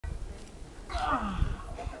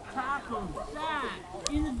Taco sack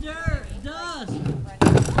in the dirt, dust.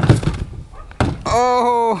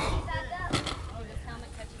 Oh,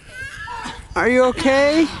 are you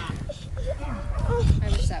okay? I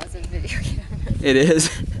wish that was a video camera. It is.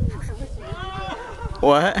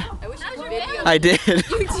 What? I wish it was video. I did. You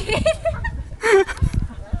did?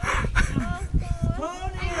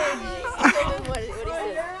 What he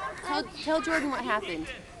said. Tell Jordan what happened.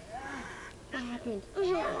 What happened?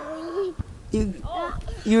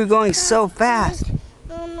 You were going so fast.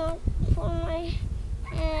 For my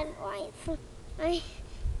head,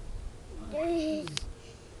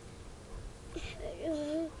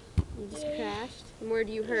 You just crashed? And where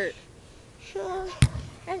do you hurt?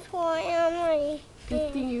 That's why I'm ready.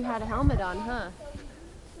 Good thing you had a helmet on, huh?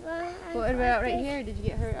 What about right here? Did you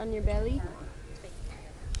get hurt on your belly?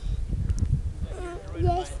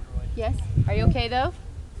 Yes. Yes? Are you okay though?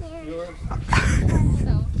 Yeah.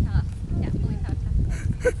 So tough. Can't believe how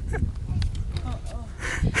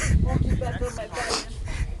tough it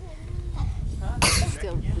is.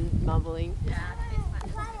 Still mumbling.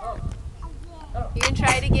 You gonna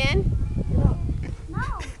try it again?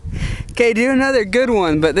 Okay, do another good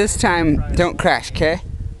one, but this time don't crash, okay?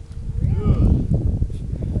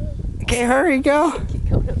 Okay, hurry, go.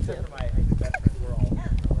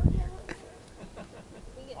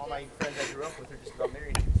 All my friends I grew up with are just about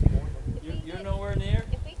married. You're nowhere near?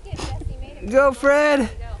 If we get Jesse made it. Go, Fred. He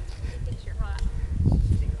thinks you're hot.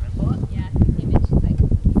 Yeah, he came in, she's like,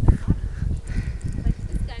 they're hot. Like,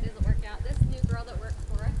 this guy doesn't work out. This new girl that works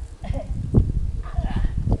for us.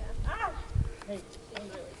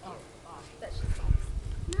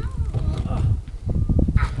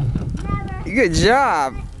 Good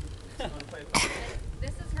job.